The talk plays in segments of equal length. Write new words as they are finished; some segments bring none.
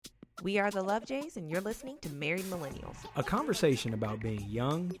We are the Love Jays, and you're listening to Married Millennials. A conversation about being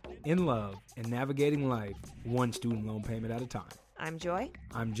young, in love, and navigating life one student loan payment at a time. I'm Joy.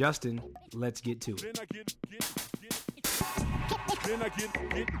 I'm Justin. Let's get to it.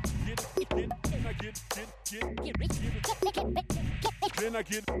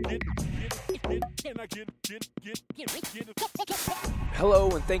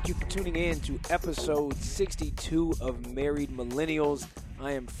 Hello, and thank you for tuning in to episode 62 of Married Millennials.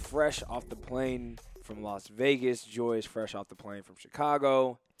 I am fresh off the plane from Las Vegas. Joy is fresh off the plane from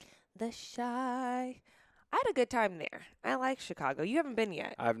Chicago. The Shy. I had a good time there. I like Chicago. You haven't been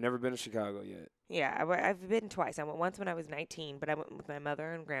yet. I've never been to Chicago yet. Yeah, I've been twice. I went once when I was 19, but I went with my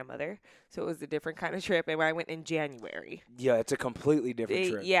mother and grandmother, so it was a different kind of trip. And I went in January. Yeah, it's a completely different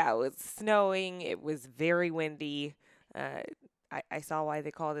trip. Yeah, it was snowing. It was very windy. I saw why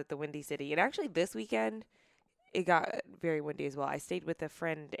they called it the Windy City. And actually, this weekend, it got very windy as well. I stayed with a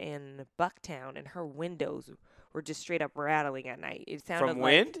friend in Bucktown, and her windows were just straight up rattling at night. It sounded From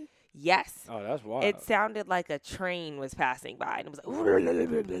wind? Yes. Oh, that's wild. It sounded like a train was passing by, and it was like,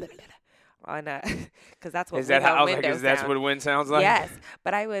 because that's what is that how? windows Is that sound. what wind sounds like? Yes,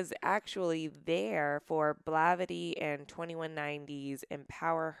 but I was actually there for Blavity and 2190's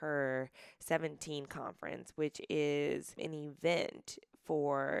Empower Her 17 conference, which is an event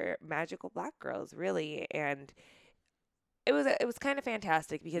for magical Black girls, really, and it was kind of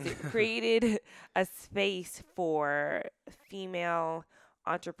fantastic because it created a space for female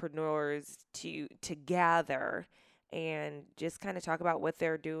entrepreneurs to gather and just kind of talk about what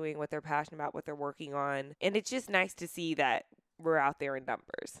they're doing, what they're passionate about, what they're working on. And it's just nice to see that we're out there in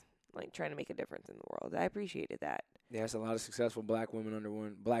numbers, like trying to make a difference in the world. I appreciated that. Yeah, it's a lot of successful black women under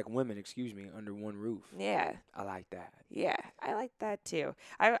one roof. Yeah. I like that. Yeah, I like that too.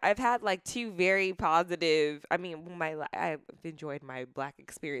 I've had like two very positive, I've enjoyed my Black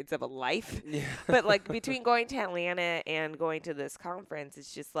experience of a life. Yeah. But like between going to Atlanta and going to this conference,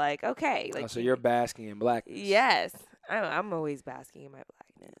 it's just like, okay. Like, so you're basking in blackness. Yes. I'm always basking in my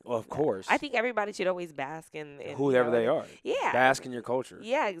blackness. Well, of course. I think everybody should always bask in whoever they are. Yeah. Bask in your culture.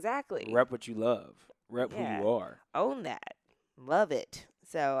 Yeah, exactly. Rep what you love. Rep who you are. Own that. Love it.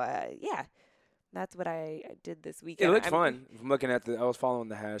 So, yeah. That's what I did this weekend. It looked fun. I'm looking at I was following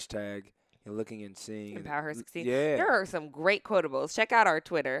the hashtag and looking and seeing. Empower Her 16. Yeah. There are some great quotables. Check out our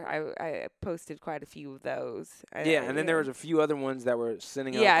Twitter. I posted quite a few of those. Yeah, and then there was a few other ones that were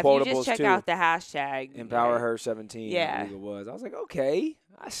sending out quotables. quotables Yeah, if you just check too. out the hashtag. Empower Her 17. I believe it was. I was like, okay,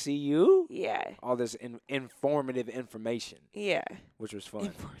 I see you. Yeah. All this informative information. Yeah. Which was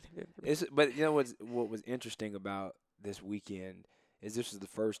fun. But you know what was interesting about this weekend is this was the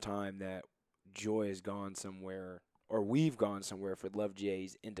first time that Joy has gone somewhere, or we've gone somewhere for Love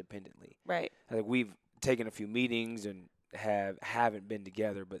Jays independently. Right. Like we've taken a few meetings and haven't been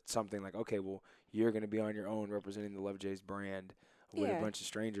together, but something like, okay, well, you're going to be on your own representing the Love Jays brand with a bunch of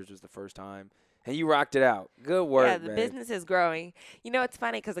strangers was the first time. And you rocked it out. Good work, Yeah, the business is growing. You know, it's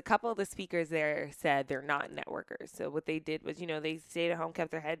funny because a couple of the speakers there said they're not networkers. So what they did was, they stayed at home,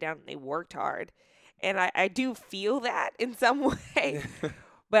 kept their head down, and they worked hard. And I do feel that in some way.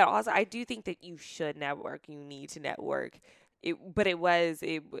 But also, I do think that you should network. You need to network. But it was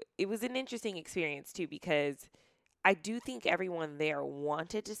an interesting experience, too, because I do think everyone there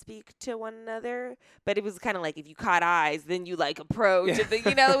wanted to speak to one another, but it was kind of like if you caught eyes, then you like approach. Yeah.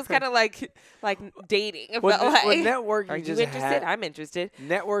 And it was kind of like dating. It well, felt like, networking are you just interested? I'm interested.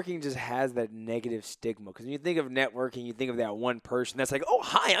 Networking just has that negative stigma because when you think of networking, you think of that one person that's like, oh,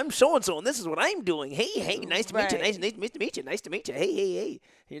 hi, I'm so and so, and this is what I'm doing. Hey, nice to meet you. Nice to meet you. Nice to meet you. Hey.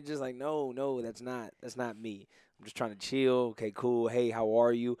 You're just like, no, that's not me. I'm just trying to chill. Okay, cool. Hey, how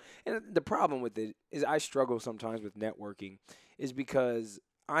are you? And the problem with it is I struggle sometimes with networking is because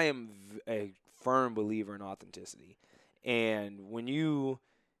I am a firm believer in authenticity. And when you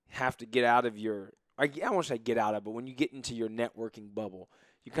have to get out of I won't say get out of, but when you get into your networking bubble,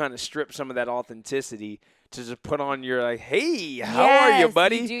 you kind of strip some of that authenticity to just put on your like, hey, how are you,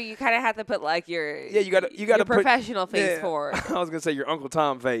 buddy? You do. You kind of have to put like your you got to put professional face forward. I was gonna say your Uncle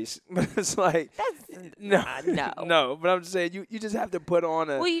Tom face, but it's like no. But I'm just saying you just have to put on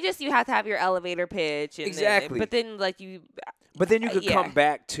a. Well, you have to have your elevator pitch. And exactly. But then you could come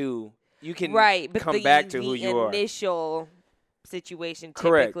back to but come back to who you are. The initial situation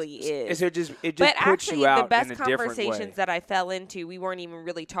Correct. typically is. So it just but puts actually, you out the best in a different way. conversations that I fell into, we weren't even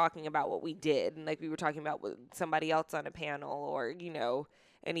really talking about what we did, and like we were talking about with somebody else on a panel, or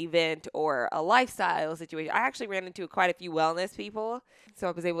an event or a lifestyle situation. I actually ran into quite a few wellness people, so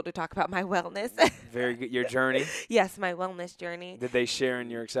I was able to talk about my wellness. Very good. Your journey. Yes, my wellness journey. Did they share in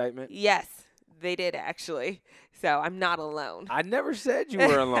your excitement? Yes. They did actually. So I'm not alone. I never said you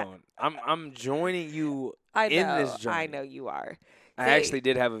were alone. I'm joining you I know. in this journey. I know you are. I actually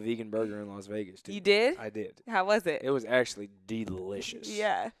did have a vegan burger in Las Vegas too. You did? I did. How was it? It was actually delicious.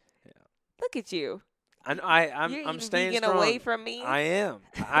 Yeah. Look at you. I'm You're staying vegan strong. away from me. I am.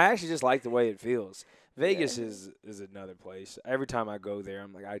 I actually just like the way it feels. Vegas is another place. Every time I go there,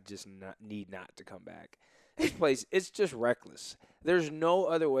 I'm like, I just need not to come back. This place, it's just reckless. There's no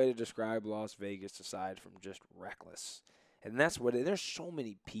other way to describe Las Vegas aside from just reckless. And that's what there's so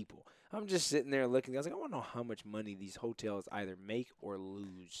many people. I'm just sitting there looking. I was like, I want to know how much money these hotels either make or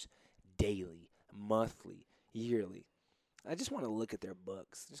lose daily, monthly, yearly. I just want to look at their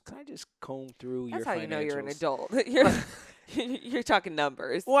books. Can I just comb through That's your how financials? you know you're an adult. You're talking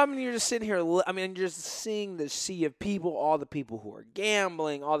numbers. Well, I mean, you're just sitting here. You're just seeing the sea of people, all the people who are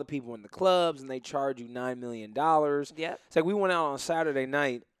gambling, all the people in the clubs, and they charge you $9 million. Yep. It's like we went out on Saturday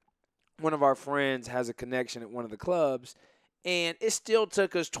night. One of our friends has a connection at one of the clubs, and it still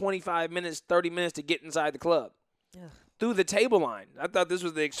took us 25 minutes, 30 minutes to get inside the club. Ugh. Through the table line. I thought this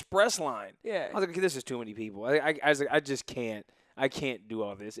was the express line. Yeah. I was like, okay, this is too many people. I was like, I just can't. I can't do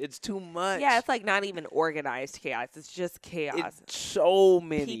all this. It's too much. Yeah, it's like not even organized chaos. It's just chaos. It's so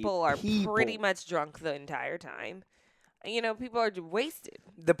many people are pretty much drunk the entire time. You know, people are wasted.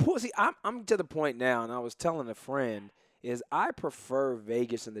 I'm to the point now, and I was telling a friend, is I prefer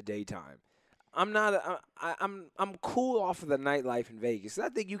Vegas in the daytime. I'm cool off of the nightlife in Vegas. I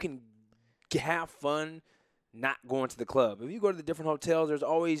think you can have fun not going to the club. If you go to the different hotels, there's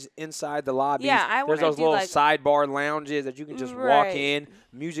always inside the lobbies. Yeah, there's those little sidebar lounges that you can just walk in.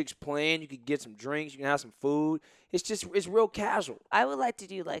 Music's playing. You can get some drinks. You can have some food. It's real casual. I would like to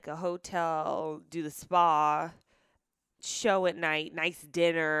do like a hotel, do the spa, show at night, nice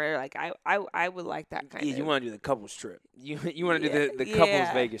dinner. Like I would like that kind of. Yeah, you want to do the couples trip. You want to do the couples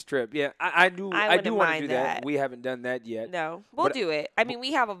Vegas trip. Yeah, I do. I do want to do that. We haven't done that yet. No, we'll do it. I mean,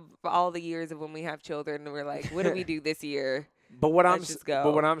 we have all the years of when we have children, and we're like, what do we do this year? But what I'm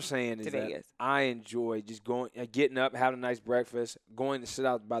saying is that Vegas. I enjoy just going, getting up, having a nice breakfast, going to sit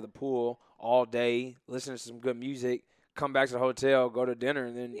out by the pool all day, listening to some good music, come back to the hotel, go to dinner,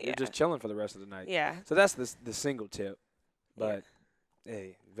 and then you're just chilling for the rest of the night. Yeah. So that's the single tip. But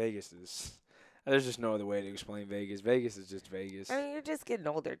hey, Vegas is. There's just no other way to explain Vegas. Vegas is just Vegas. I mean, you're just getting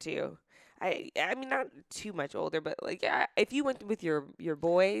older too. I mean, not too much older, but like, if you went with your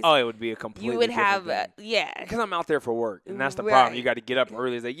boys, it would be a completely. You would have, different thing. Because I'm out there for work, and that's the problem. You got to get up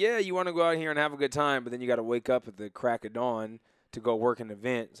early. It's like, you want to go out here and have a good time, but then you got to wake up at the crack of dawn to go work an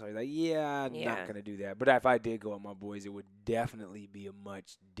event. So you're like, I'm not gonna do that. But if I did go with my boys, it would definitely be a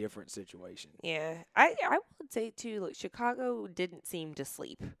much different situation. Yeah, I would say too. Like, Chicago didn't seem to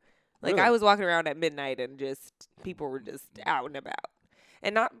sleep. Like, Really? I was walking around at midnight and just people were just out and about,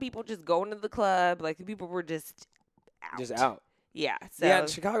 and not people just going to the club. Like, people were just out. Just out. Yeah. So Yeah,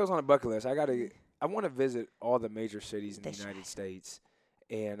 Chicago's on a bucket list. I want to visit all the major cities in the United States.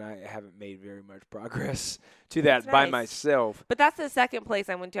 And I haven't made very much progress to that by myself. But that's the second place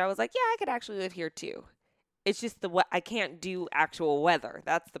I went to. I was like, I could actually live here too. It's just I can't do actual weather.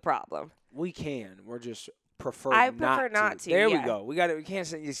 That's the problem. We can. We're just prefer. I prefer not to. There we go. We can't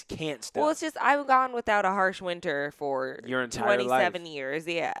say you just can't stop. Well, it's just I've gone without a harsh winter for your entire 27 life. years.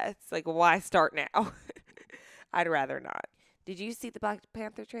 Yeah, it's like, why start now? I'd rather not. Did you see the Black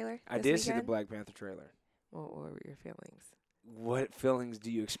Panther trailer? I did see the Black Panther trailer. What were your feelings? What feelings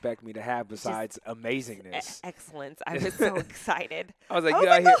do you expect me to have besides amazingness? Excellence. I was so excited. I was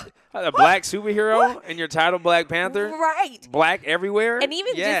like, a black superhero and your title Black Panther? Right. Black everywhere? And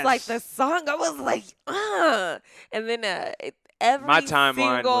even just like the song, I was like, And then every my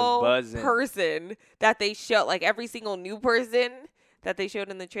timeline single was buzzing. person that they showed, like every single new person that they showed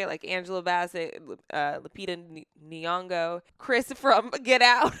in the trailer, like Angela Bassett, Lupita Nyong'o, Chris from Get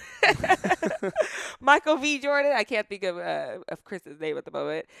Out, Michael B. Jordan. I can't think of Chris's name at the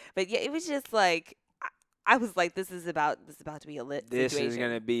moment, but yeah, it was just like I was like, this is about to be a lit situation. This is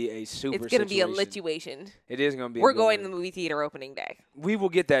going to be a super. It's going to be a lituation. It is going to be. We're going to the movie theater opening day. We will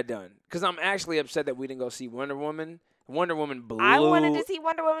get that done because I'm actually upset that we didn't go see Wonder Woman. Wonder Woman blew. I wanted to see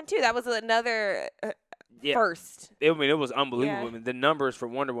Wonder Woman too. That was another. First. It was unbelievable. Yeah. I mean, the numbers for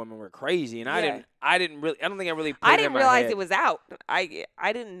Wonder Woman were crazy, and I don't think I really put I it didn't in my realize head. it was out. I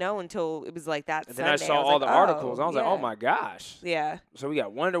didn't know until it was like that And Sunday. then I saw all the articles. I was like, oh my gosh. Yeah. So we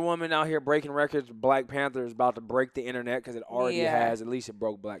got Wonder Woman out here breaking records. Black Panther is about to break the internet because it already has. At least it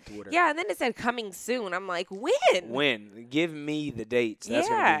broke Black Twitter. Yeah, and then it said coming soon. I'm like, when? When? Give me the dates. That's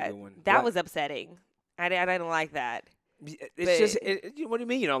gonna be a good one. That was upsetting. I didn't like that. It's But- what do you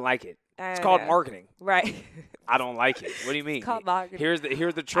mean you don't like it? I It's don't called know. marketing. Right. I don't like it. What do you mean? It's called marketing. Here's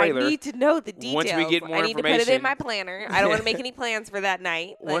the trailer. I need to know the details. Once we get more I need to put it in information- my planner. I don't want to make any plans for that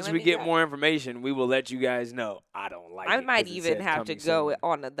night. Once Let we me get go. more information, we will let you guys know. I don't like it. I might 'cause it even said have to coming go soon.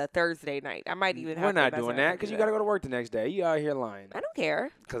 on the Thursday night. I might even have We're to not mess doing around that and because do you got to go to work the next day. You out here lying. I don't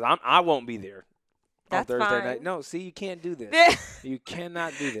care. Because I won't be there That's on Thursday fine. night. No, see, you can't do this. You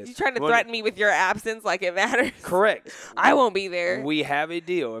cannot do this. You trying to When- threaten me with your absence like it matters? Correct. I won't be there. We have a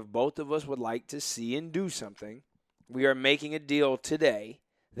deal. If both of us would like to see and do something, we are making a deal today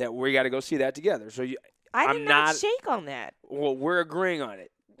that we got to go see that together. So I I'm did not not- shake on that. well, we're agreeing on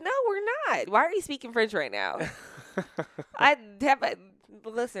it. No, we're not. Why are you speaking French right now? I have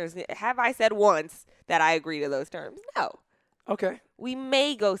listeners. Have I said once that I agree to those terms? No. Okay. We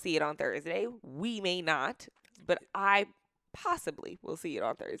may go see it on Thursday. We may not, but I possibly will see it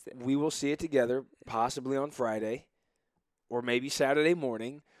on Thursday. We will see it together, possibly on Friday, or maybe Saturday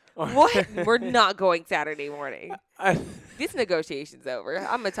morning. What? We're not going Saturday morning. I- This negotiation's over.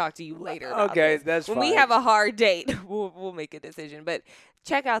 I'm gonna talk to you later. About Okay, this. that's when fine. we have a hard date, we'll make a decision. But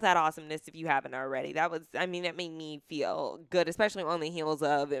check out that awesomeness if you haven't already. That made me feel good, especially on the heels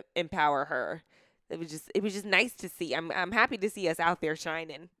of Empower Her. It was just nice to see. I'm happy to see us out there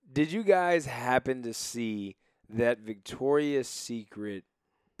shining. Did you guys happen to see that Victoria's Secret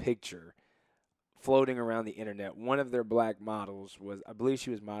picture floating around the internet? One of their black models I believe she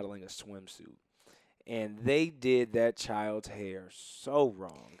was modeling a swimsuit. And they did that child's hair so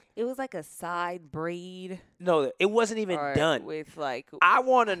wrong. It was like a side braid. No, it wasn't even or done. with like I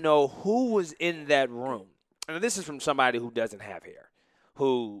want to know who was in that room. And this is from somebody who doesn't have hair,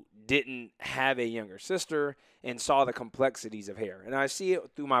 who didn't have a younger sister and saw the complexities of hair. And I see it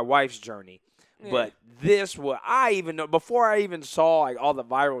through my wife's journey. Yeah. But this, what I even know, before I even saw like all the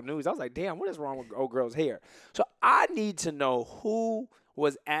viral news, I was like, damn, what is wrong with old girl's hair? So I need to know who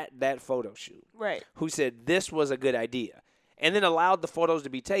was at that photo shoot, right. who said this was a good idea, and then allowed the photos to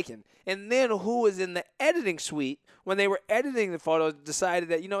be taken. And then who was in the editing suite when they were editing the photos decided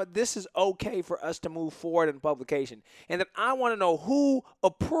that, you know what, this is okay for us to move forward in publication. And then I want to know who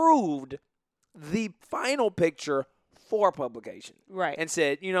approved the final picture for publication. Right. And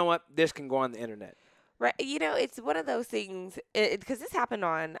said, you know what, this can go on the internet. Right. You know, it's one of those things because this happened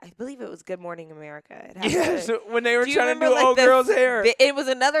on, I believe it was Good Morning America. It happened Yes, when they were Do you trying to remember, do old the- girl's hair. It was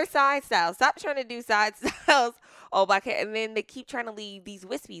another side style. Stop trying to do side styles, all black hair, and then they keep trying to leave these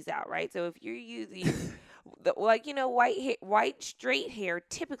wispies out, right? So if you're using, white straight hair,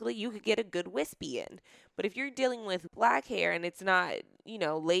 typically you could get a good wispy in. But if you're dealing with black hair and it's not,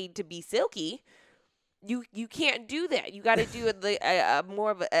 laid to be silky, you can't do that. You got to do a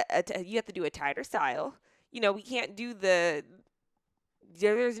more of you have to do a tighter style. We can't do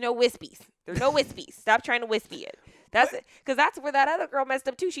there's no wispies. There's no wispies. Stop trying to wispy it. Because that's where that other girl messed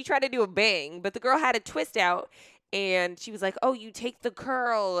up too. She tried to do a bang, but the girl had a twist out, and she was like, "Oh, you take the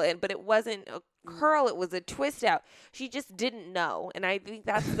curl," but it wasn't a curl. It was a twist out. She just didn't know, and I think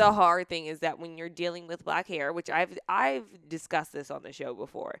that's the hard thing is that when you're dealing with black hair, which I've discussed this on the show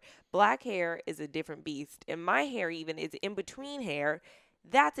before, black hair is a different beast, and my hair even is in between hair.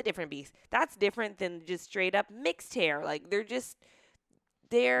 That's a different beast. That's different than just straight up mixed hair. Like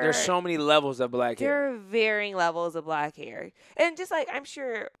there's so many levels of black hair. there are varying levels of black hair. And just like, I'm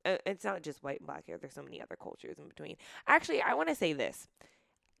sure it's not just white and black hair. There's so many other cultures in between. Actually, I want to say this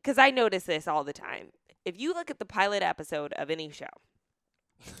because I notice this all the time. If you look at the pilot episode of any show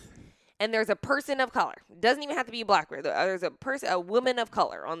and there's a person of color, doesn't even have to be black, there's a woman of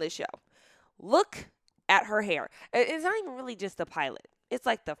color on this show. Look at her hair. It's not even really just the pilot. It's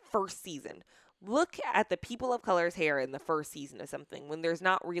like the first season. Look at the people of color's hair in the first season of something when there's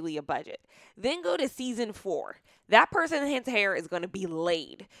not really a budget. Then go to season 4. That person's hair is going to be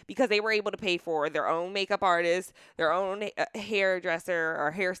laid because they were able to pay for their own makeup artist, their own hairdresser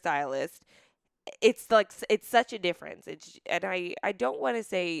or hairstylist. It's such a difference. I don't want to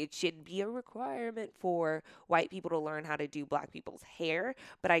say it should be a requirement for white people to learn how to do black people's hair,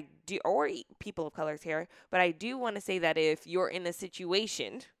 but I do, or people of color's hair. But I do want to say that if you're in a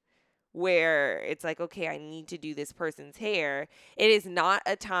situation where it's like, okay, I need to do this person's hair, it is not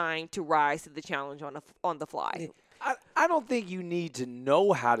a time to rise to the challenge on the fly. I don't think you need to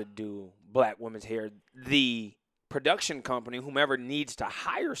know how to do black women's hair. The production company, whomever needs to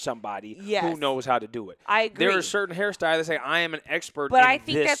hire somebody who knows how to do it. I agree. There are certain hairstylists that say, I am an expert but in I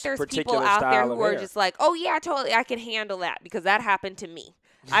think this that there's people particular out there style who of are hair. just like, oh yeah, totally, I can handle that because that happened to me.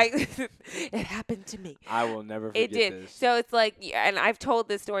 It happened to me. I will never forget It did. this. So it's like, and I've told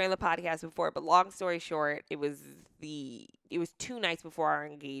this story on the podcast before, but long story short, it was 2 nights before our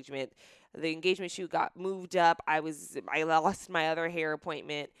engagement. The engagement shoot got moved up. I lost my other hair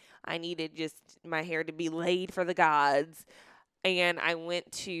appointment. I needed just my hair to be laid for the gods. And I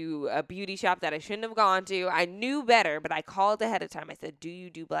went to a beauty shop that I shouldn't have gone to. I knew better, but I called ahead of time. I said, "Do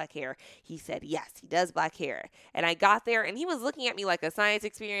you do black hair?" He said, "Yes, he does black hair." And I got there, and he was looking at me like a science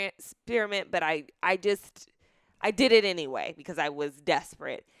experiment, but I did it anyway because I was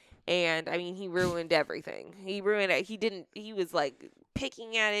desperate. And, I mean, he ruined everything. He ruined it. He was, like,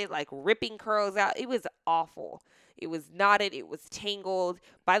 picking at it, like, ripping curls out. It was awful. It was knotted. It was tangled.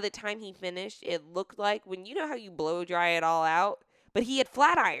 By the time he finished, it looked like when you know how you blow dry it all out, but he had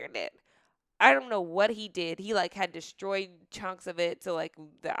flat ironed it. I don't know what he did. He like had destroyed chunks of it. So like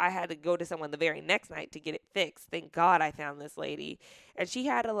I had to go to someone the very next night to get it fixed. Thank God I found this lady, and she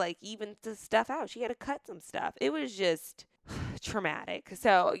had to like even the stuff out. She had to cut some stuff. It was just traumatic.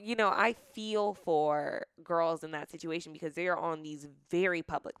 So, I feel for girls in that situation because they are on these very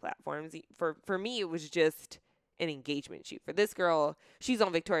public platforms. For me, it was just an engagement shoot. For this girl, she's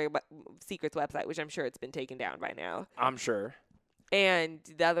on Victoria's Secret's website, which I'm sure it's been taken down by now. I'm sure. And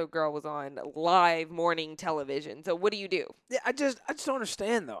the other girl was on live morning television. So what do you do? Yeah, I just don't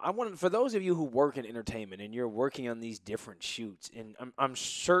understand though. For those of you who work in entertainment and you're working on these different shoots, and I'm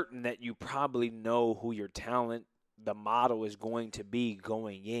certain that you probably know who your talent, the model, is going to be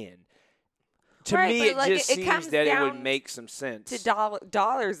going in. To me, it just seems that it would make some sense. To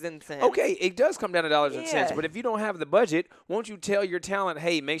dollars and cents. Okay, it does come down to dollars and cents. But if you don't have the budget, won't you tell your talent,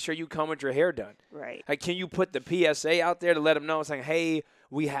 hey, make sure you come with your hair done? Right. Like, can you put the PSA out there to let them know, saying, hey,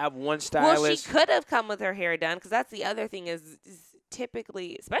 we have one stylist? Well, she could have come with her hair done because that's the other thing is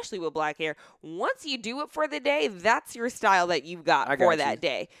typically, especially with black hair, once you do it for the day, that's your style that you've got for that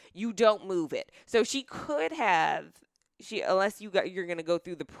day. You don't move it. So she could have... unless you're going to go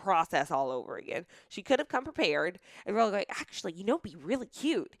through the process all over again. She could have come prepared and we're all like, actually, it'd be really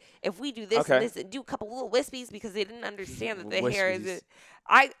cute if we do this and this and do a couple little wispies because they didn't understand that the hair is.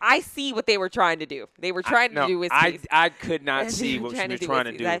 I see what they were trying to do. They were trying to do wispies. I could not see what she was trying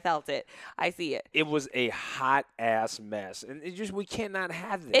to do. I felt it. I see it. It was a hot ass mess, and we cannot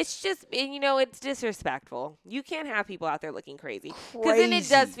have this. It's just, it's disrespectful. You can't have people out there looking crazy because then it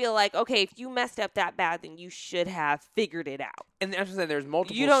does feel like, okay, if you messed up that bad, then you should have figured it out. And that's what I'm saying. There's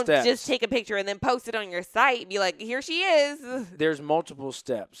multiple steps. You don't just take a picture and then post it on your site and be like, here she is. There's multiple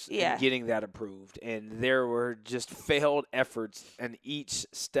steps in getting that approved. And there were just failed efforts in each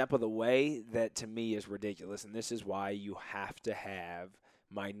step of the way that to me is ridiculous. And this is why you have to have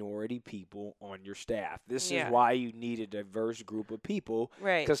minority people on your staff. This is why you need a diverse group of people.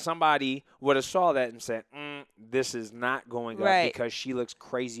 Right. Because somebody would have saw that and said, this is not going up because she looks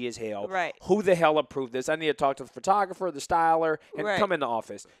crazy as hell. Right. Who the hell approved this? I need to talk to the photographer, the styler, and come in the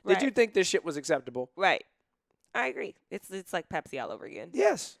office. Did you think this shit was acceptable? Right. I agree. It's like Pepsi all over again.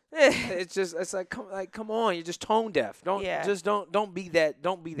 Yes. It's like come on, you're just tone deaf. Don't be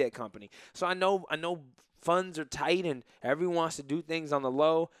that company. So I know funds are tight and everyone wants to do things on the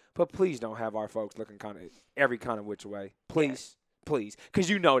low, but please don't have our folks looking every kind of which way. Please. Please, because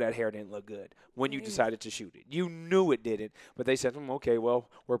you know that hair didn't look good when you decided to shoot it. You knew it didn't, but they said, okay, well,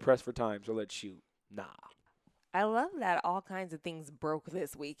 we're pressed for time, so let's shoot. Nah. I love that all kinds of things broke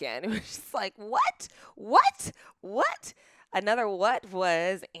this weekend. It was just like, what? What? Another what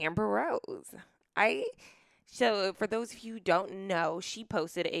was Amber Rose. So for those of you who don't know, she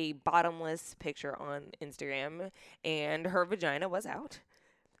posted a bottomless picture on Instagram, and her vagina was out.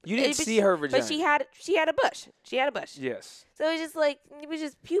 You didn't see her vagina. But she had a bush. Yes. So it was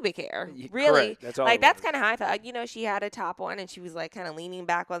just pubic hair. Really. Correct. That's all. Like that's kind of how I felt. She had a top on and she was like kind of leaning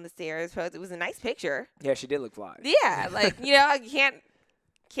back on the stairs. It was a nice picture. Yeah, she did look fly. Yeah, like you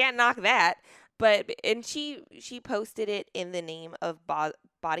can't knock that. But she posted it in the name of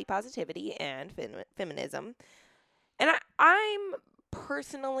body positivity and feminism, and I'm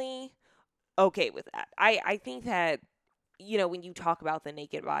personally okay with that. I think that. When you talk about the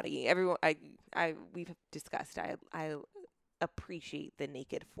naked body, everyone, we've discussed, I appreciate the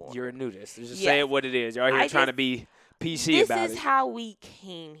naked form. You're a nudist. Just say it what it is. You're out here trying to be PC about it. This is how we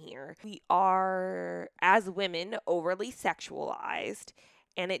came here. We are, as women, overly sexualized,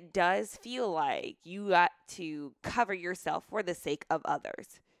 and it does feel like you got to cover yourself for the sake of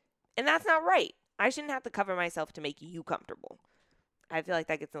others. And that's not right. I shouldn't have to cover myself to make you comfortable. I feel like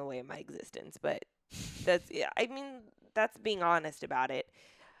that gets in the way of my existence, but that's being honest about it.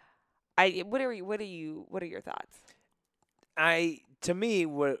 What are your thoughts? To me,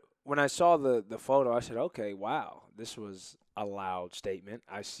 when I saw the photo, I said, okay, wow, this was a loud statement.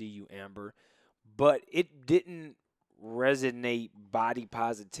 I see you, Amber. But it didn't resonate body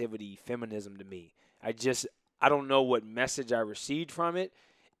positivity, feminism to me. I don't know what message I received from it.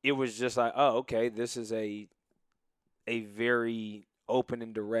 It was just like, oh, okay, this is a very open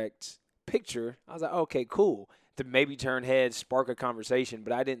and direct picture. I was like, okay, cool. To maybe turn heads, spark a conversation,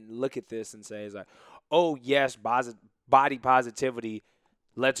 but I didn't look at this and say, it's like, oh yes, body positivity,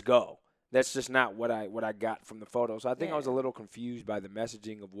 let's go. That's just not what I got from the photo. So I think I was a little confused by the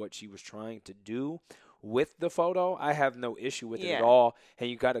messaging of what she was trying to do with the photo. I have no issue with it at all. And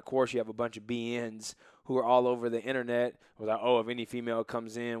you got, of course, you have a bunch of BNs who are all over the internet. Was like, oh, if any female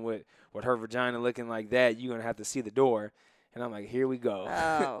comes in with her vagina looking like that, you're gonna have to see the door. And I'm like, here we go.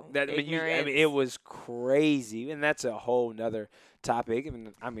 Oh, it was crazy, and that's a whole nother topic.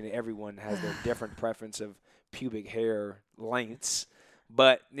 I mean, everyone has their different preference of pubic hair lengths.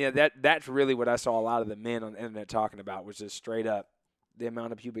 But yeah, that's really what I saw a lot of the men on the internet talking about, was just straight up the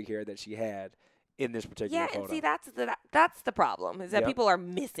amount of pubic hair that she had in this particular photo. Yeah, and see, that's the problem, is that people are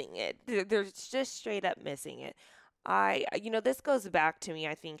missing it. They're just straight up missing it. This goes back to me,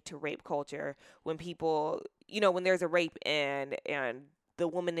 I think, to rape culture, when people, when there's a rape and the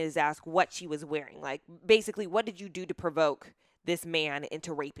woman is asked what she was wearing. Like, basically, what did you do to provoke this man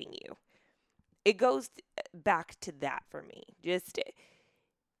into raping you? It goes back to that for me. Just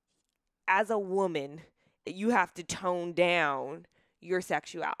as a woman, you have to tone down your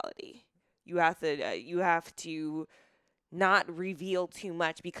sexuality. You have to not reveal too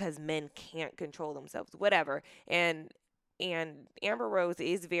much because men can't control themselves, whatever. And Amber Rose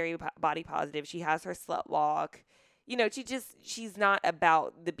is very body positive. She has her slut walk. She's not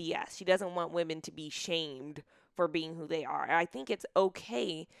about the BS. She doesn't want women to be shamed for being who they are. I think it's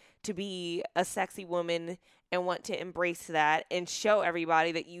okay to be a sexy woman and want to embrace that and show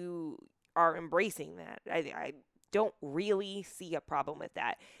everybody that you are embracing that. I don't really see a problem with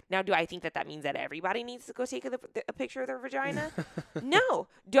that. Now, do I think that means that everybody needs to go take a picture of their vagina? No.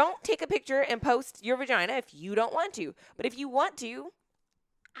 Don't take a picture and post your vagina if you don't want to. But if you want to,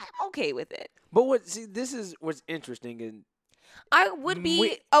 I'm okay with it. But this is what's interesting. And I would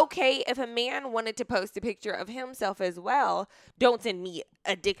be okay if a man wanted to post a picture of himself as well. Don't send me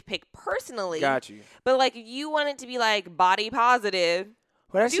a dick pic personally. Got you. But, like, if you want it to be, like, body positive,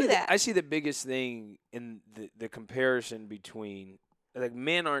 but I see the biggest thing in the comparison between, like,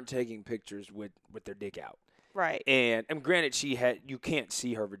 men aren't taking pictures with their dick out. Right. And granted, you can't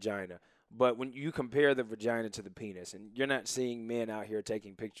see her vagina. But when you compare the vagina to the penis, and you're not seeing men out here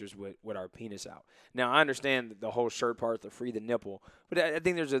taking pictures with our penis out. Now, I understand the whole shirt part, the free the nipple, but I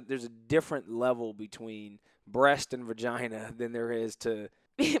think there's a different level between breast and vagina than there is to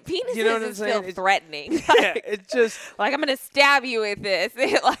penises feel threatening. Yeah, it's just like, I'm gonna stab you with this.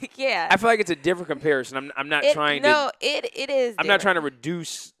 Like, yeah. I feel like it's a different comparison. I'm not trying to. No, it is. I'm not trying to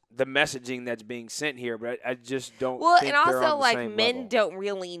reduce the messaging that's being sent here, but I just don't. Well, think and also, they're on the like, same men level. don't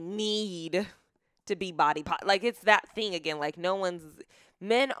really need to be body like, it's that thing again. Like,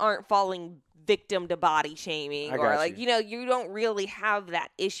 men aren't falling victim to body shaming, or like, you don't really have that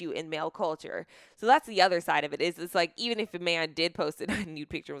issue in male culture. So that's the other side of it. It's like, even if a man did post a nude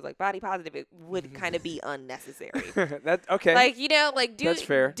picture and was like body positive, it would kind of be unnecessary. That's okay. Like, like, that's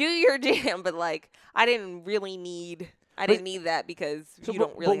fair. Do your jam, but, like, I didn't need that because you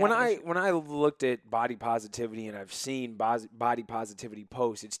don't really. But when I looked at body positivity and I've seen body positivity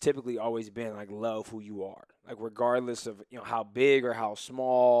posts, it's typically always been like, love who you are, like, regardless of how big or how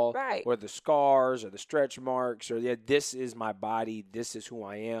small, right, or the scars or the stretch marks, or this is my body, this is who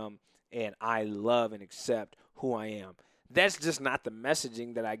I am, and I love and accept who I am. That's just not the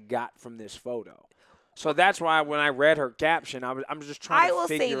messaging that I got from this photo. So that's why when I read her caption, I'm just trying to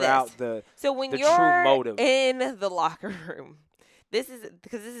figure out the true motive. In the locker room, this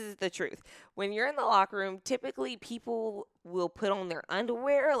is the truth. When you're in the locker room, typically people will put on their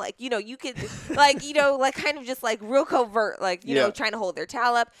underwear. Like, you could, like, like, kind of just, like, real covert, like, trying to hold their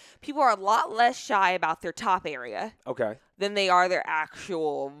towel up. People are a lot less shy about their top area. Okay. Than they are their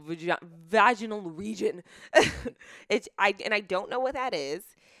actual vaginal region. I don't know what that is.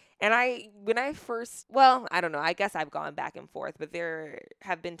 And I don't know, I guess I've gone back and forth, but there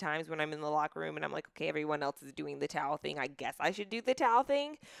have been times when I'm in the locker room and I'm like, okay, everyone else is doing the towel thing. I guess I should do the towel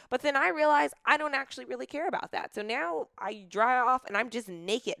thing. But then I realize I don't actually really care about that. So now I dry off and I'm just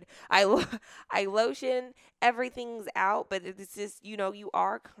naked. I lotion, everything's out, but it's just, you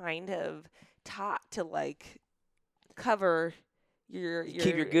are kind of taught to, like, cover your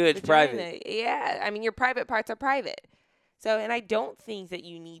keep your goods vagina. private. Yeah, I mean, your private parts are private. So, and I don't think that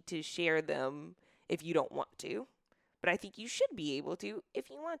you need to share them if you don't want to. but I think you should be able to if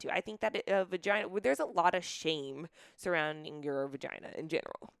you want to. I think that a vagina, there's a lot of shame surrounding your vagina in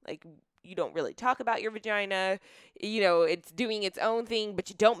general. Like, you don't really talk about your vagina. You know, it's doing its own thing, but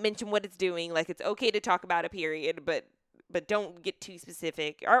you don't mention what it's doing. Like, it's okay to talk about a period, but don't get too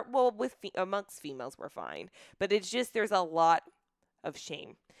specific. Or, well, amongst females, we're fine. But it's just, there's a lot of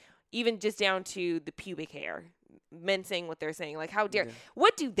shame. Even just down to the pubic hair. Men saying what they're saying. Like, how dare,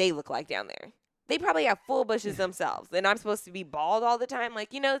 what do they look like down there? They probably have full bushes themselves, and I'm supposed to be bald all the time.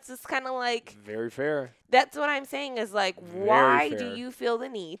 Like, you know, it's just kind of like... Very fair. That's what I'm saying is, like, why do you feel the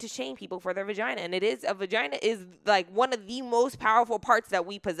need to shame people for their vagina? And a vagina is, like, one of the most powerful parts that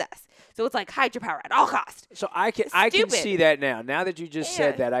we possess. So it's like, hide your power at all costs. So I can see that now. Now that you just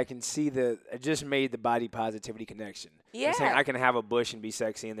said that, I can see I just made the body positivity connection. Yeah. Saying I can have a bush and be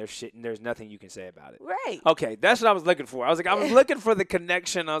sexy, and there's nothing you can say about it. Right. Okay, that's what I was looking for. I was looking for the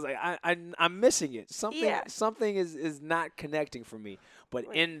connection. I was like, I'm missing it. Something is not connecting for me. But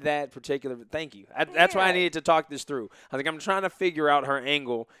in that particular, thank you. That's why I needed to talk this through. I was like, I'm trying to figure out her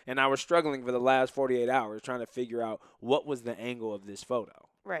angle, and I was struggling for the last 48 hours trying to figure out what was the angle of this photo.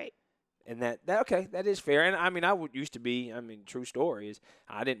 Right. And that is fair. And I mean, used to be, true story is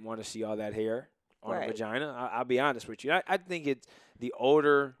I didn't want to see all that hair on a vagina. I'll be honest with you. I think it's the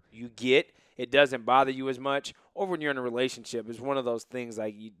older you get, it doesn't bother you as much. Or when you're in a relationship, it's one of those things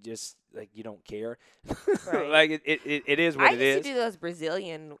like you just you don't care. Right. Like it is what it is. I used to do those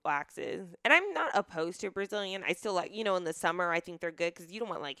Brazilian waxes, and I'm not opposed to Brazilian. I still like, in the summer I think they're good because you don't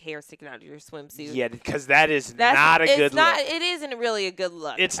want like hair sticking out of your swimsuit. Yeah, because that's not a good look. It isn't really a good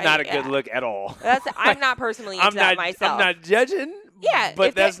look. It's not a good look at all. I'm not personally into that myself. I'm not judging. Yeah,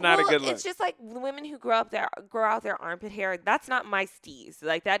 but that's not a good look. It's just like women who grow out their armpit hair. That's not my steez.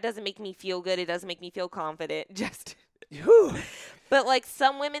 Like, that doesn't make me feel good. It doesn't make me feel confident. Just, but like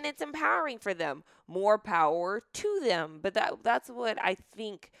some women, it's empowering for them. More power to them. But that's what I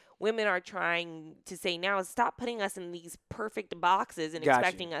think women are trying to say now is stop putting us in these perfect boxes and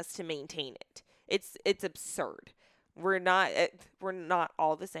expecting us to maintain it. It's absurd. We're not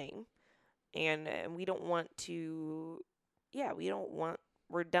all the same, and we don't want to. Yeah,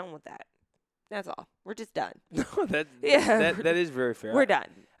 we're done with that. That's all. We're just done. No, that is very fair. We're done.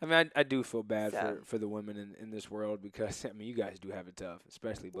 I mean, I do feel bad for the women in this world because, you guys do have it tough,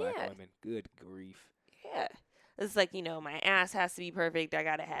 especially black women. Good grief. Yeah. It's like, my ass has to be perfect. I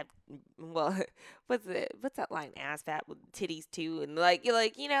got to have, what's that line? Ass fat with titties too. And so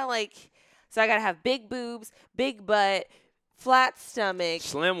I got to have big boobs, big butt, flat stomach,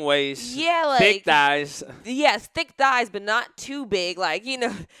 slim waist, thick thighs. Yes, thick thighs, but not too big.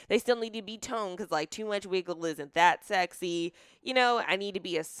 They still need to be toned because too much wiggle isn't that sexy. I need to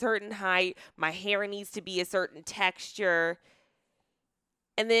be a certain height. My hair needs to be a certain texture.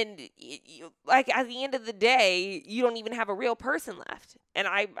 And then, at the end of the day, you don't even have a real person left. And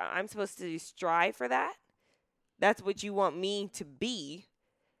I'm supposed to strive for that. That's what you want me to be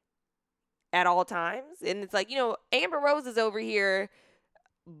at all times. And it's like, Amber Rose is over here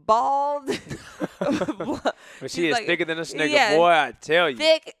bald. But she is thicker than a Snicker, boy, I tell you.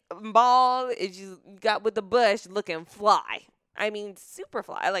 Thick, bald, and she's got with the bush looking fly. I mean, super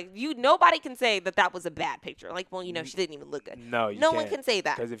fly. Nobody can say that was a bad picture. She didn't even look good. No one can say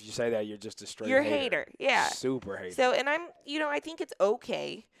that. Because if you say that, you're just a straight hater. Yeah. Super hater. So, and I think it's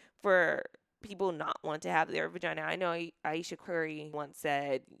okay for people not want to have their vagina. I know Aisha Curry once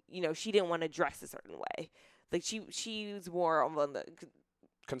said, she didn't want to dress a certain way. Like, she's more on the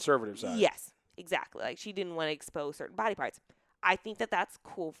conservative side. Yes, exactly. Like, she didn't want to expose certain body parts. I think that's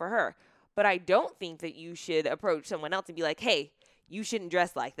cool for her. But I don't think that you should approach someone else and be like, hey, you shouldn't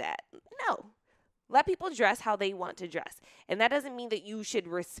dress like that. No. Let people dress how they want to dress. And that doesn't mean that you should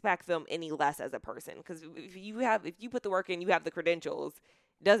respect them any less as a person. Because if you put the work in, you have the credentials.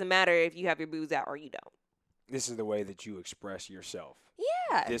 It doesn't matter if you have your boobs out or you don't. This is the way that you express yourself.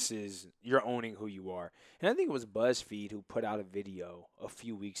 Yeah. You're owning who you are. And I think it was BuzzFeed who put out a video a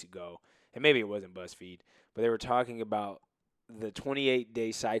few weeks ago. And maybe it wasn't BuzzFeed, but they were talking about the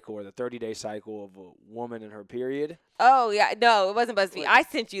 28-day cycle or the 30-day cycle of a woman in her period. Oh, yeah. No, it wasn't BuzzFeed. I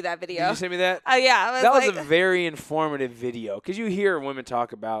sent you that video. Did you send me that? Oh, yeah. That was a very informative video because you hear women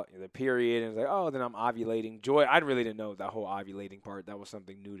talk about the period and it's like, oh, then I'm ovulating. Joy, I really didn't know that whole ovulating part. That was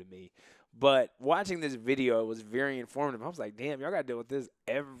something new to me. But watching this video, it was very informative. I was like, damn, y'all got to deal with this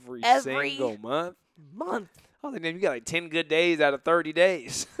every single month. I was like, damn, you got 10 good days out of 30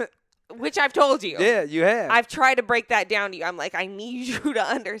 days. Which I've told you. Yeah, you have. I've tried to break that down to you. I'm like, I need you to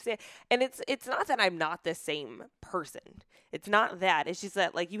understand. And it's not that I'm not the same person. It's not that. It's just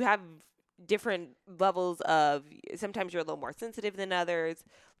that, you have different levels of, sometimes you're a little more sensitive than others.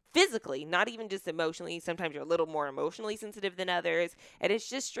 physically, not even just emotionally. Sometimes you're a little more emotionally sensitive than others, and it's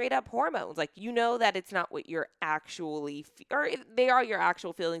just straight up hormones. Like, you know that it's not what you're actually or they are your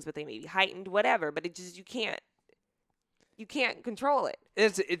actual feelings, but they may be heightened, whatever, but it just you can't control it.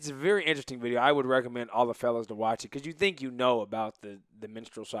 It's a very interesting video. I would recommend all the fellas to watch it because you think you know about the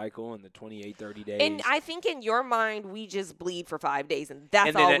menstrual cycle and the 28, 30 days. And I think in your mind, we just bleed for 5 days, and that's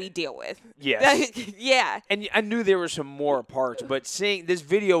And then all we deal with. Yes. Yeah. And I knew there were some more parts, but seeing this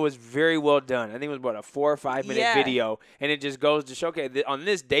video was very well done. I think it was, a 4 or 5 minute video, and it just goes to show, okay, on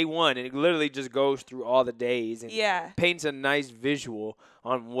this day one, and it literally just goes through all the days and paints a nice visual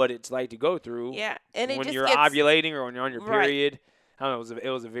on what it's like to go through and when it you're just ovulating or when you're on your period. I don't know. It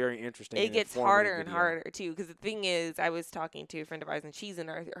was a very interesting. It gets harder and harder too, because the thing is, I was talking to a friend of ours, and she's in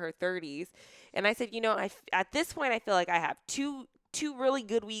her 30s, and I said, at this point, I feel like I have two really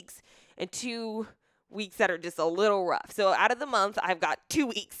good weeks and 2 weeks that are just a little rough. So out of the month, I've got 2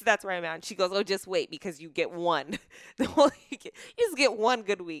 weeks. That's where I'm at. And she goes, "Oh, just wait, because you get one. You just get one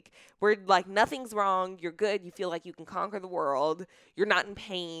good week where like nothing's wrong. You're good. You feel like you can conquer the world. You're not in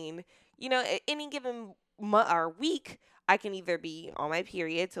pain. Any given week." I can either be on my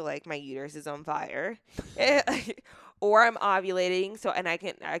period, so like my uterus is on fire, or I'm ovulating, and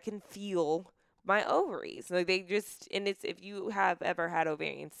I can feel my ovaries. Like if you have ever had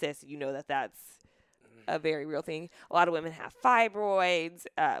ovarian cysts, you know that's a very real thing. A lot of women have fibroids,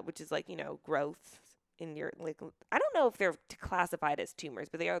 which is like growth in your I don't know if they're classified as tumors,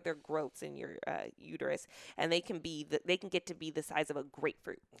 but they're growths in your uterus, and they can get to be the size of a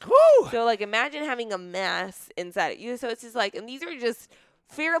grapefruit. Woo! So like imagine having a mass inside of you. So it's just like, and these are just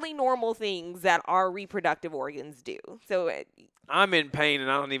fairly normal things that our reproductive organs do. So I'm in pain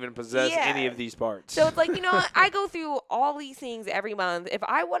and I don't even possess any of these parts. So it's like, I go through all these things every month. If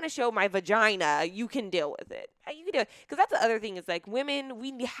I want to show my vagina, you can deal with it. You can do it. Because that's the other thing is like women,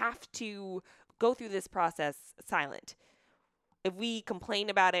 we have to go through this process silent. If we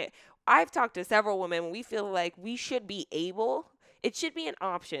complain about it, I've talked to several women. We feel like it should be an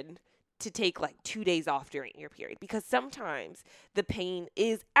option to take like 2 days off during your period, because sometimes the pain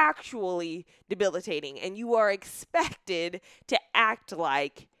is actually debilitating and you are expected to act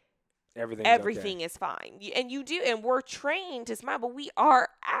like everything is fine. And you do, and we're trained to smile, but we are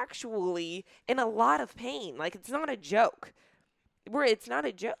actually in a lot of pain. Like, it's not a joke. It's not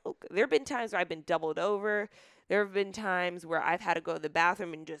a joke. There have been times where I've been doubled over. There have been times where I've had to go to the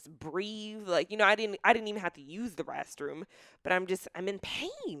bathroom and just breathe. Like, I didn't even have to use the restroom, but I'm in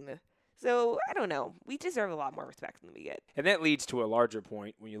pain. So I don't know. We deserve a lot more respect than we get. And that leads to a larger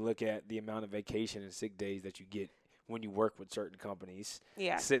point when you look at the amount of vacation and sick days that you get when you work with certain companies.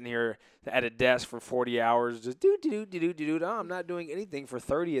 Yeah. Sitting here at a desk for 40 hours, just do. I'm not doing anything for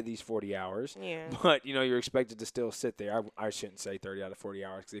 30 of these 40 hours. Yeah. But, you're expected to still sit there. I shouldn't say 30 out of 40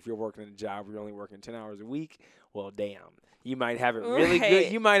 hours, because if you're working in a job where you're only working 10 hours a week, well, damn. You might have it really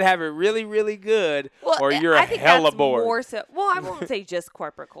good. You might have it really, really good, or you're a hella bored. More so, I won't say just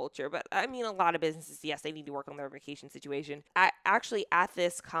corporate culture, but I mean a lot of businesses, yes, they need to work on their vacation situation. Actually, at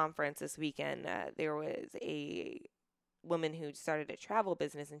this conference this weekend, there was a woman who started a travel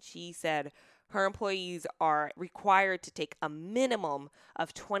business, and she said her employees are required to take a minimum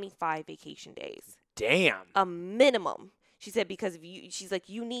of 25 vacation days. Damn. A minimum. She said because she's like,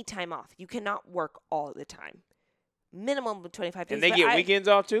 you need time off. You cannot work all the time. Minimum of 25 days. And they get weekends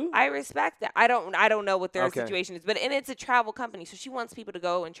off too? I respect that. I don't know what their situation is, and it's a travel company, so she wants people to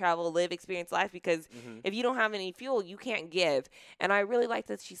go and travel, live, experience life, because if you don't have any fuel, you can't give. And I really like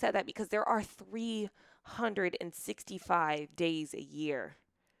that she said that, because there are 365 days a year.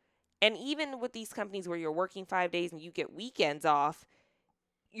 And even with these companies where you're working 5 days and you get weekends off,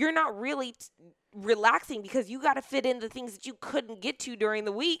 you're not really relaxing, because you got to fit in the things that you couldn't get to during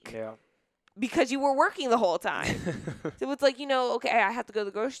the week. Yeah. Because you were working the whole time. So it's like, okay, I have to go to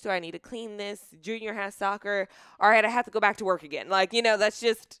the grocery store. I need to clean this. Junior has soccer. All right, I have to go back to work again. Like,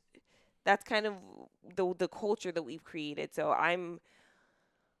 that's kind of the culture that we've created. So I'm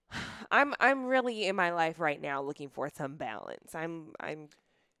really in my life right now looking for some balance. I'm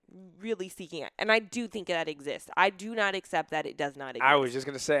really seeking it. And I do think that exists. I do not accept that it does not exist. I was just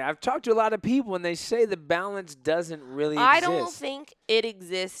going to say, I've talked to a lot of people, and they say the balance doesn't really I exist. don't think it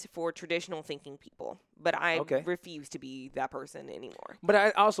exists for traditional thinking people, but I refuse to be that person anymore. But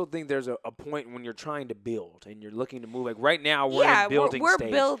I also think there's a point when you're trying to build and you're looking to move. Like right now, we're in building we're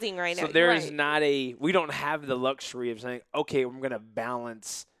stage. Building right now. So there's not we don't have the luxury of saying, okay, we're going to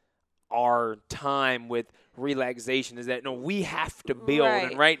balance our time with relaxation. Is that no, we have to build,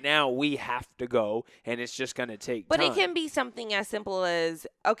 and right now we have to go, and it's just going to take time. It can be something as simple as,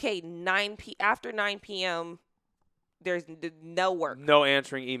 okay, after 9 p.m., There's no work. No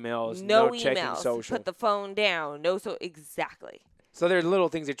answering emails. No checking emails. social. Put the phone down. Exactly. So there's little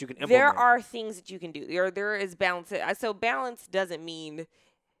things that you can implement. There are things that you can do. There is balance. So balance doesn't mean,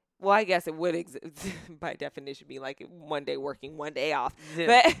 well, I guess it would by definition be like one day working, one day off.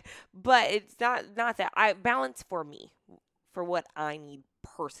 Yeah. But it's not that. Balance for me, for what I need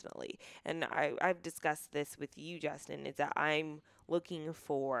personally. And I've discussed this with you, Justin, is that I'm looking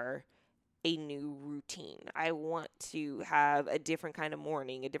for a new routine. I want to have a different kind of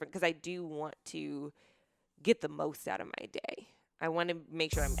morning, because I do want to get the most out of my day. I want to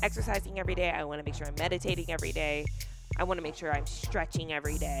make sure I'm exercising every day. I want to make sure I'm meditating every day. I want to make sure I'm stretching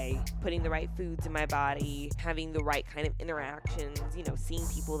every day, putting the right foods in my body, having the right kind of interactions, seeing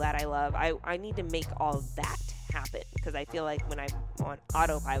people that I love. I need to make all of that happen, because I feel like when I'm on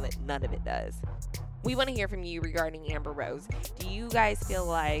autopilot, none of it does. We want to hear from you regarding Amber Rose. Do you guys feel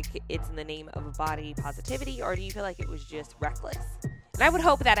like it's in the name of body positivity, or do you feel like it was just reckless? And I would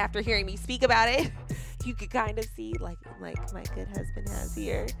hope that after hearing me speak about it, you could kind of see like my good husband has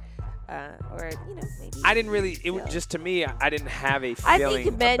here. Or, maybe. I didn't really, just to me, I didn't have a I feeling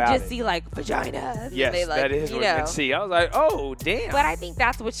think men about just it. see like vaginas. Yes, they, like, that is what men see. I was like, oh, damn. But I think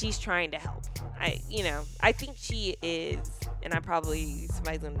that's what she's trying to help. I think she is, and somebody's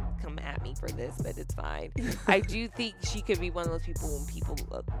going to come at me for this, but it's fine. I do think she could be one of those people when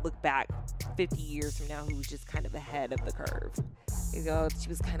people look back 50 years from now who's just kind of ahead of the curve.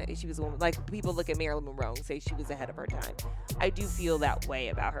 She was one, like people look at Marilyn Monroe and say she was ahead of her time. I do feel that way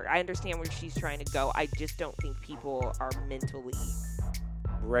about her. I understand where she's trying to go. I just don't think people are mentally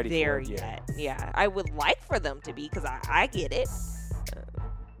ready there for it yet. Yeah, I would like for them to be, because I get it.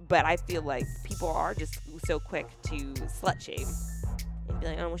 But I feel like people are just so quick to slut shame and be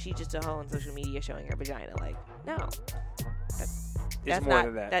like, oh, well, she's just a hoe on social media showing her vagina. Like, no. It's more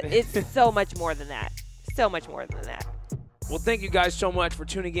than that. It's so much more than that. So much more than that. Well, thank you guys so much for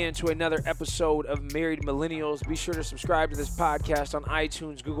tuning in to another episode of Married Millennials. Be sure to subscribe to this podcast on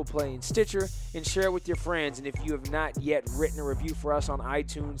iTunes, Google Play, and Stitcher, and share it with your friends. And if you have not yet written a review for us on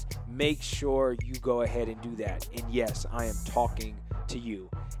iTunes, make sure you go ahead and do that. And yes, I am talking to you.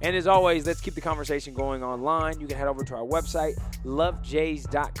 And as always, let's keep the conversation going online. You can head over to our website,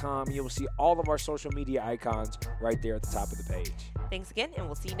 lovejays.com. You will see all of our social media icons right there at the top of the page. Thanks again, and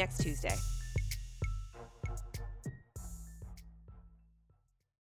we'll see you next Tuesday.